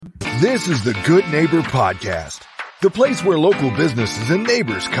This is the Good Neighbor Podcast, the place where local businesses and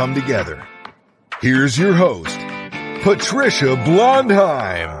neighbors come together. Here's your host, Patricia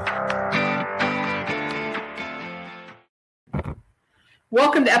Blondheim.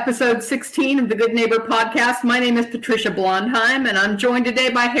 Welcome to episode 16 of the Good Neighbor Podcast. My name is Patricia Blondheim, and I'm joined today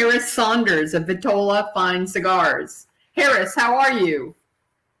by Harris Saunders of Vitola Fine Cigars. Harris, how are you?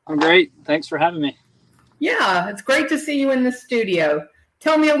 I'm great. Thanks for having me. Yeah, it's great to see you in the studio.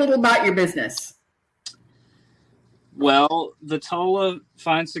 Tell me a little about your business. Well, Vitola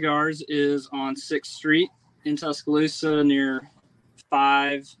Fine Cigars is on 6th Street in Tuscaloosa near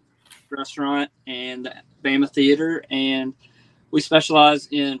 5 Restaurant and the Bama Theater. And we specialize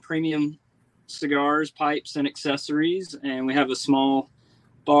in premium cigars, pipes, and accessories. And we have a small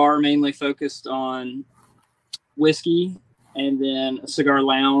bar mainly focused on whiskey, and then a cigar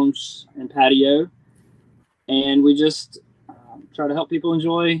lounge and patio. And we just try to help people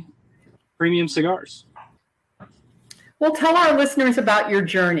enjoy premium cigars. Well, tell our listeners about your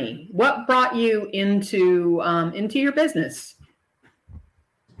journey. What brought you into your business?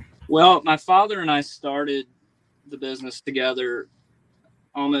 Well, my father and I started the business together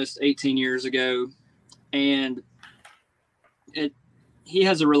almost 18 years ago, and he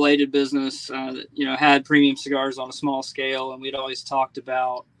has a related business that had premium cigars on a small scale, and we'd always talked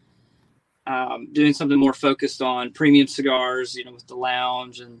about doing something more focused on premium cigars, with the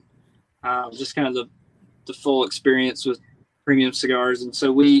lounge and just kind of the full experience with premium cigars. And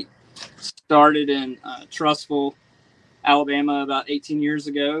so we started in Trussville, Alabama about 18 years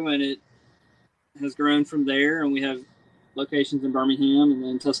ago, and it has grown from there. And we have locations in Birmingham and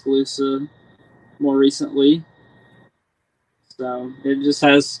then Tuscaloosa more recently. So it just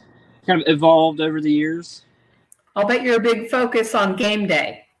has kind of evolved over the years. I'll bet you're a big focus on game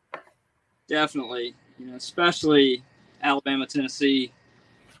day. Definitely, especially Alabama, Tennessee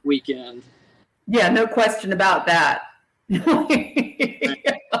weekend. Yeah, no question about that. We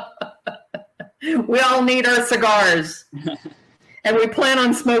all need our cigars, and we plan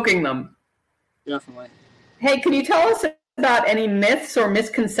on smoking them. Definitely. Hey, can you tell us about any myths or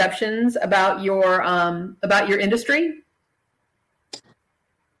misconceptions about your industry?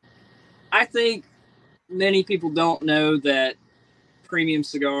 I think many people don't know that premium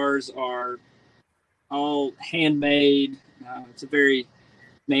cigars are all handmade. It's a very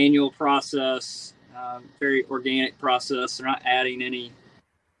manual process, very organic process. They're not adding any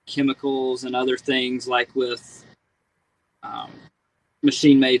chemicals and other things like with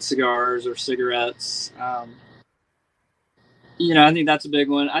machine-made cigars or cigarettes. I think that's a big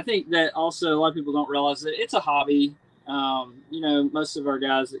one. I think that also a lot of people don't realize that it's a hobby. Most of our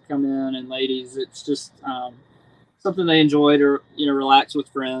guys that come in and ladies, it's just something they enjoy to, relax with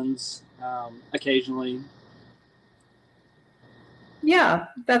friends occasionally. Yeah,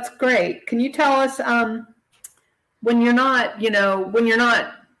 that's great. Can you tell us when you're not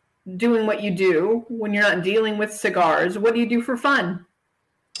doing what you do, when you're not dealing with cigars, what do you do for fun?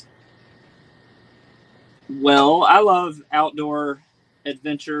 Well, I love outdoor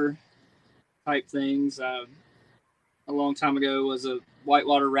adventure type things. A long time ago was a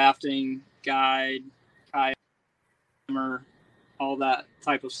whitewater rafting guide, kayak, all that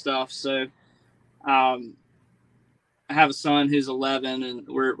type of stuff. So I have a son who's 11, and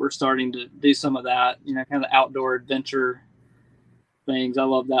we're starting to do some of that, kind of outdoor adventure things. I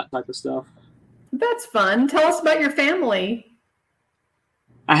love that type of stuff. That's fun. Tell us about your family.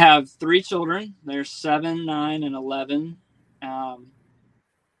 I have 3 children. They're 7, 9, and 11.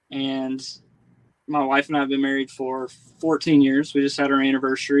 And my wife and I have been married for 14 years. We just had our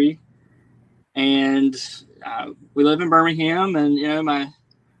anniversary. And we live in Birmingham, and, my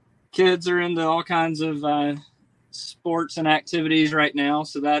kids are into all kinds of sports and activities right now.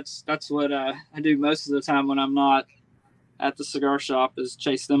 So that's what I do most of the time when I'm not at the cigar shop, is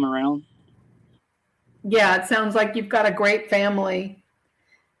chase them around. Yeah, it sounds like you've got a great family.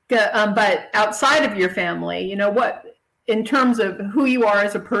 But outside of your family, what, in terms of who you are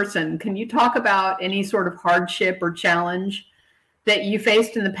as a person, can you talk about any sort of hardship or challenge that you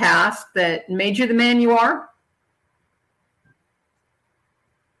faced in the past that made you the man you are?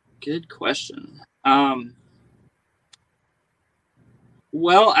 Good question.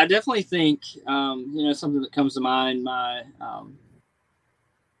 Well, I definitely think, something that comes to mind, my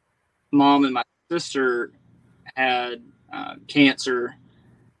mom and my sister had cancer.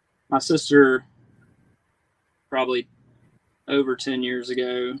 My sister probably over 10 years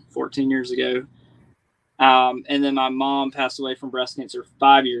ago, 14 years ago. And then my mom passed away from breast cancer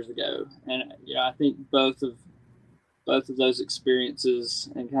 5 years ago. And I think both of those experiences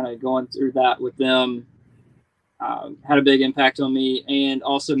and kind of going through that with them had a big impact on me, and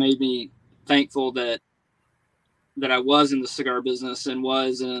also made me thankful that I was in the cigar business and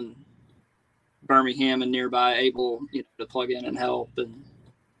was in Birmingham and nearby, able to plug in and help, and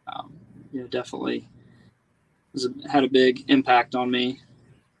definitely had a big impact on me.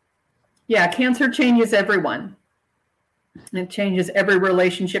 Yeah, cancer changes everyone. It changes every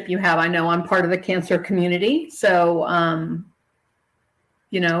relationship you have. I know I'm part of the cancer community, so I'm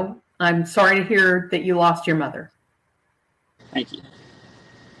sorry to hear that you lost your mother. Thank you.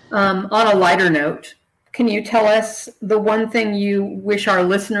 On a lighter note, can you tell us the one thing you wish our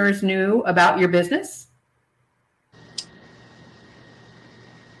listeners knew about your business?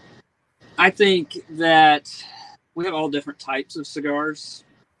 I think that we have all different types of cigars,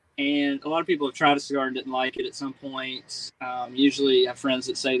 and a lot of people have tried a cigar and didn't like it at some point. Usually I have friends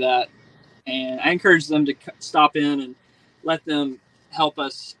that say that, and I encourage them to stop in and let them help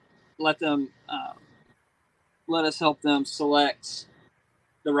us. Let us help them select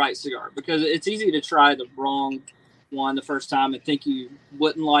the right cigar, because it's easy to try the wrong one the first time and think you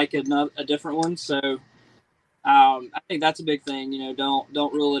wouldn't like a different one. So I think that's a big thing.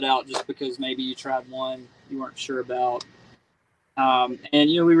 Don't rule it out just because maybe you tried one you weren't sure about. And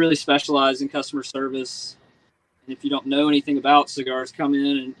we really specialize in customer service. And if you don't know anything about cigars, come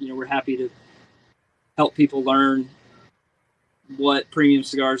in and we're happy to help people learn what premium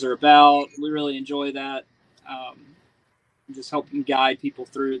cigars are about. We really enjoy that. Just helping guide people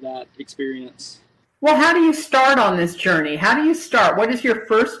through that experience. Well, how do you start on this journey? How do you start? What is your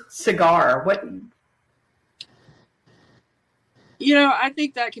first cigar? What? I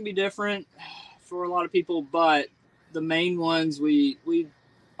think that can be different for a lot of people, but the main ones we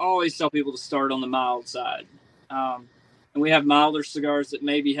always tell people to start on the mild side. And we have milder cigars that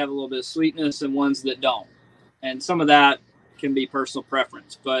maybe have a little bit of sweetness and ones that don't. And some of that can be personal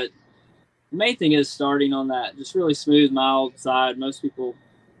preference, but the main thing is starting on that just really smooth, mild side. Most people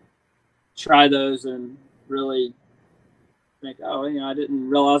try those and really think, I didn't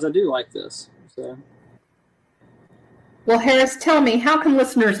realize I do like this. So, well, Harris, tell me, how can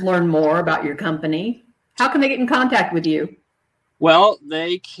listeners learn more about your company? How can they get in contact with you? Well,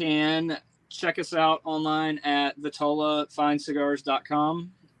 they can check us out online at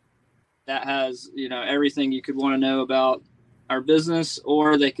vitolafinecigars.com. That has, everything you could want to know about our business,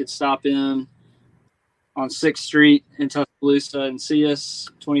 or they could stop in on 6th Street in Tuscaloosa and see us,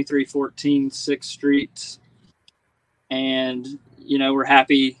 2314 6th Street. And, we're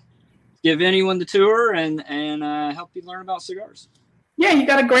happy to give anyone the tour and help you learn about cigars. Yeah, you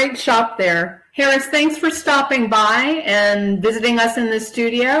got a great shop there. Harris, thanks for stopping by and visiting us in the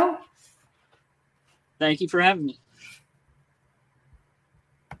studio. Thank you for having me.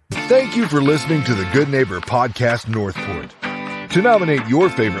 Thank you for listening to the Good Neighbor Podcast Northport. To nominate your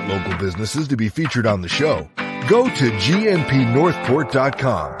favorite local businesses to be featured on the show, go to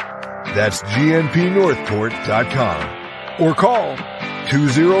gnpnorthport.com. That's gnpnorthport.com. Or call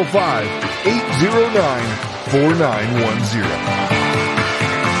 205-809-4910.